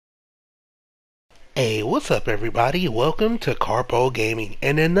Hey, what's up everybody? Welcome to Karpo Gaming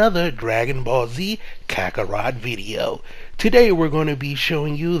and another Dragon Ball Z Kakarot video. Today we're going to be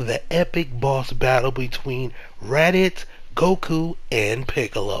showing you the epic boss battle between Raditz, Goku, and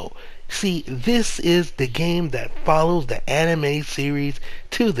Piccolo. See, this is the game that follows the anime series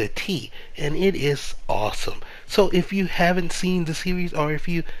to the T, and it is awesome. So if you haven't seen the series, or if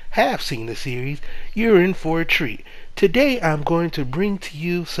you have seen the series, you're in for a treat. Today I'm going to bring to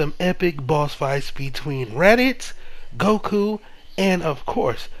you some epic boss fights between Raditz, Goku, and of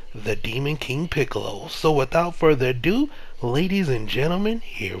course the Demon King Piccolo. So without further ado, ladies and gentlemen,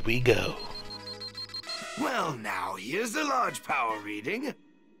 here we go. Well now, here's a large power reading.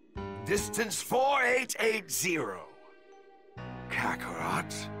 Distance 4880.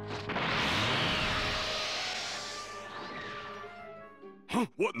 Kakarot. Huh?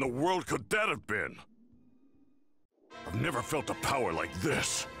 What in the world could that have been? I've never felt a power like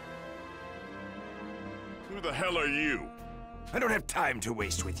this. Who the hell are you? I don't have time to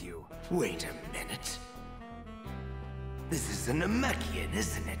waste with you. Wait a minute. This is a Namekian,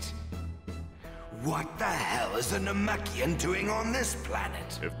 isn't it? What the hell is a Namekian doing on this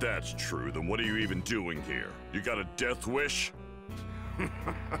planet? If that's true, then what are you even doing here? You got a death wish?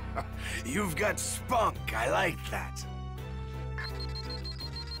 You've got spunk, I like that.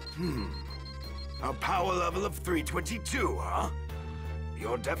 A power level of 322, huh?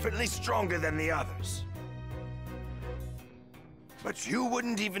 You're definitely stronger than the others. But you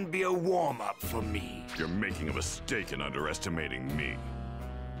wouldn't even be a warm-up for me. You're making a mistake in underestimating me.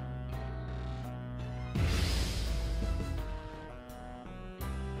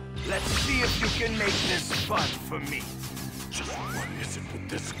 Let's see if you can make this fun for me. Just what is it with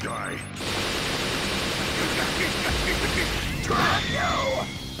this guy? No!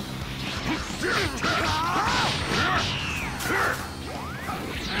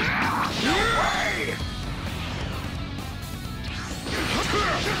 No way!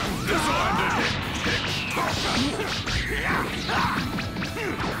 This'll end it!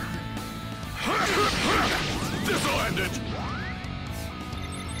 This'll end it!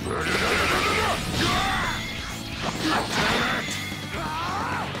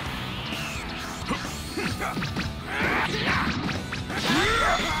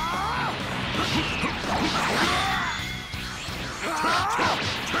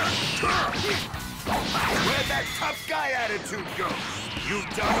 Where'd that tough guy attitude go? You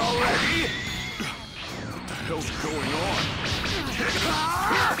done already? What the hell's going on?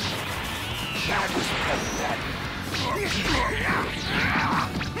 That was pathetic. That was pathetic.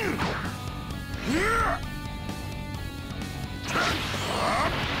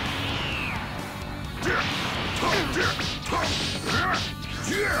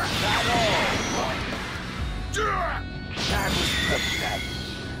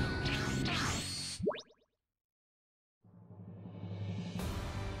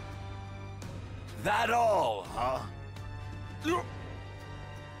 That all, huh?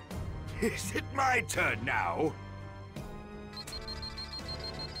 Is it my turn now?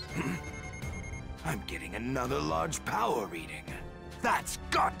 I'm getting another large power reading. That's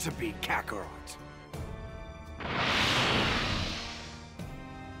got to be Kakarot.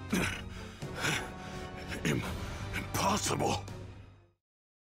 Impossible.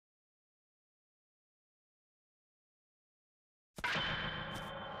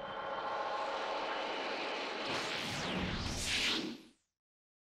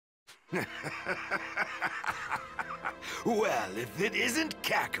 Well, if it isn't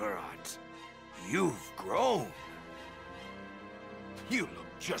Kakarot, you've grown. You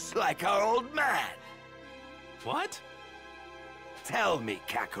look just like our old man. What? Tell me,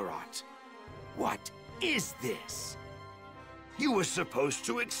 Kakarot, what is this? You were supposed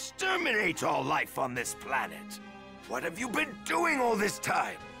to exterminate all life on this planet. What have you been doing all this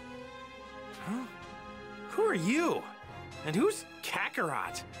time? Huh? Who are you? And who's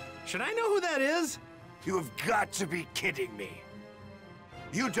Kakarot? Should I know who that is? You have got to be kidding me.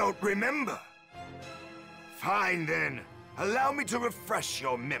 You don't remember? Fine then. Allow me to refresh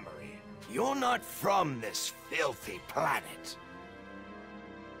your memory. You're not from this filthy planet.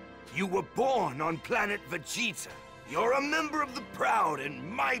 You were born on planet Vegeta. You're a member of the proud and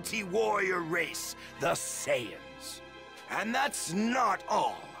mighty warrior race, the Saiyans. And that's not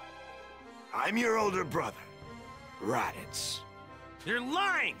all. I'm your older brother, Raditz. You're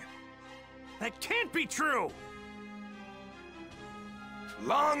lying! That can't be true!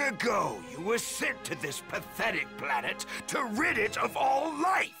 Long ago, you were sent to this pathetic planet to rid it of all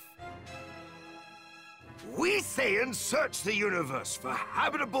life. We Saiyans search the universe for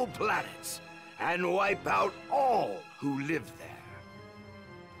habitable planets and wipe out all who live there.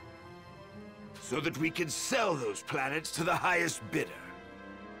 so that we can sell those planets to the highest bidder.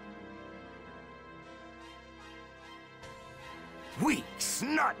 Weak,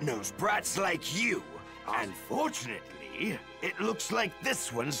 snot-nosed brats like you. Unfortunately, it looks like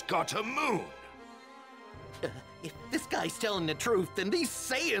this one's got a moon. If this guy's telling the truth, then these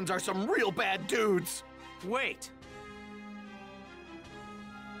Saiyans are some real bad dudes. Wait.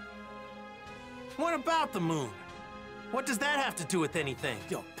 What about the moon? What does that have to do with anything?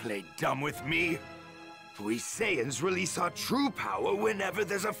 Don't play dumb with me. We Saiyans release our true power whenever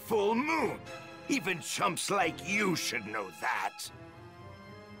there's a full moon. Even chumps like you should know that.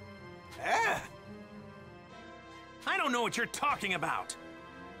 I don't know what you're talking about.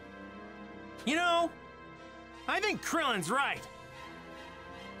 You know, I think Krillin's right.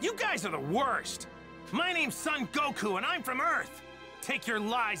 You guys are the worst. My name's Son Goku and I'm from Earth. Take your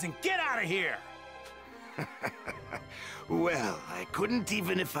lies and get out of here. Well, I couldn't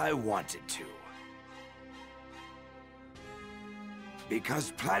even if I wanted to.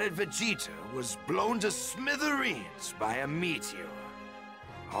 Because planet Vegeta was blown to smithereens by a meteor.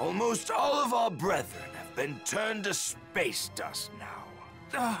 Almost all of our brethren have been turned to space dust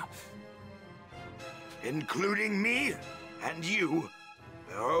now. Including me and you,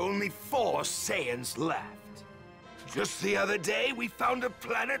 there are only 4 Saiyans left. Just the other day, we found a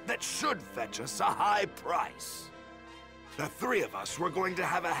planet that should fetch us a high price. The 3 of us were going to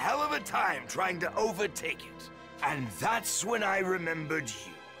have a hell of a time trying to overtake it. And that's when I remembered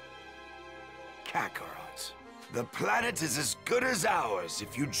you. Kakarot. The planet is as good as ours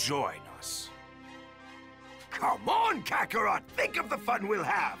if you join us. Come on, Kakarot! Think of the fun we'll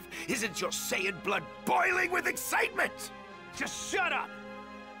have! Isn't your Saiyan blood boiling with excitement? Just shut up!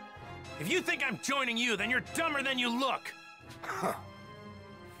 If you think I'm joining you, then you're dumber than you look. Huh.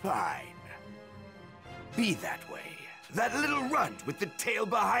 Fine. Be that way. That little runt with the tail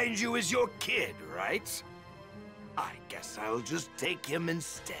behind you is your kid, right? I guess I'll just take him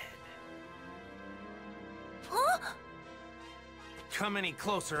instead. Huh? Come any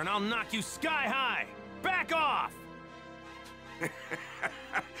closer and I'll knock you sky high! Back off!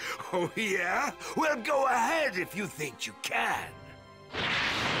 Oh, yeah? Well, go ahead if you think you can.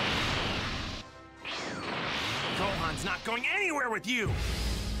 Gohan's not going anywhere with you!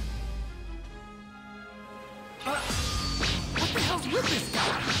 What the hell's with this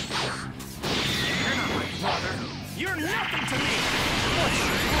guy? You're not my brother! You're nothing to me! What's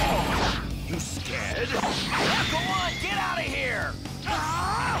wrong? You scared? Go on, get out of here!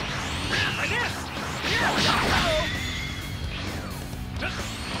 Like this! Like this!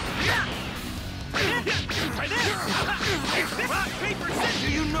 Rock, paper,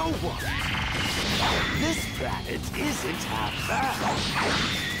 scissors! You know what? This planet isn't half bad.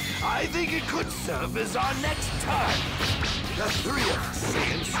 I think it could serve as our next target. The 3 of us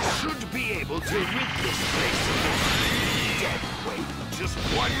Saiyans should be able to rid this place of its dead weight in just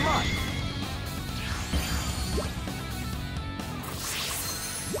 1 month.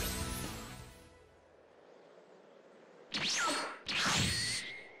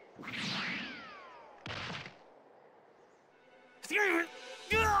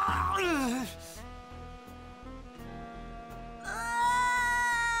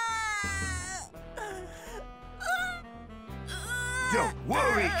 Don't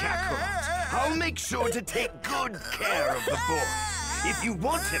worry, Kakarot. I'll make sure to take good care of the boy. If you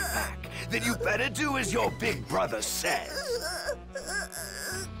want him back, then you better do as your big brother says.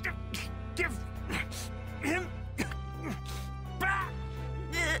 Give him back!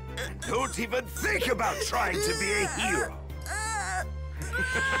 And don't even think about trying to be a hero.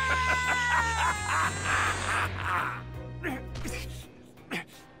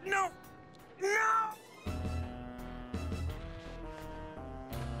 No! No!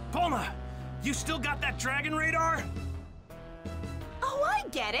 Bulma, you still got that dragon radar? Oh, I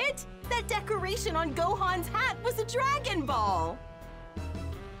get it! That decoration on Gohan's hat was a Dragon Ball!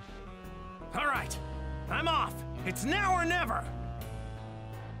 All right, I'm off. It's now or never.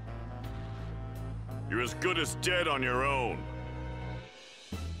 You're as good as dead on your own.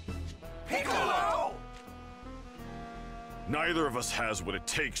 Piccolo! Neither of us has what it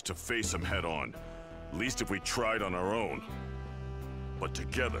takes to face him head on. At least if we tried on our own. But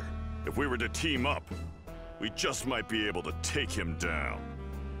together, if we were to team up, we just might be able to take him down.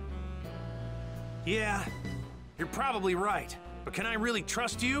 Yeah, you're probably right. But can I really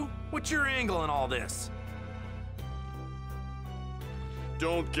trust you? What's your angle in all this?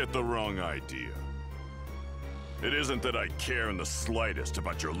 Don't get the wrong idea. It isn't that I care in the slightest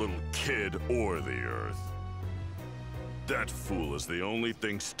about your little kid or the Earth. That fool is the only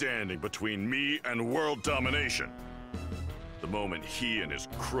thing standing between me and world domination. The moment he and his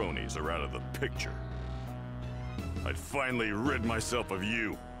cronies are out of the picture. I'd finally rid myself of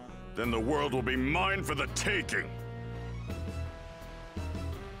you. Then the world will be mine for the taking.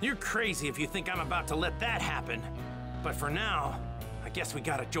 You're crazy if you think I'm about to let that happen. But for now, I guess we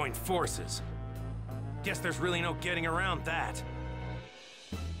gotta join forces. Guess there's really no getting around that.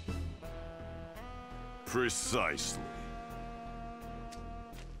 Precisely.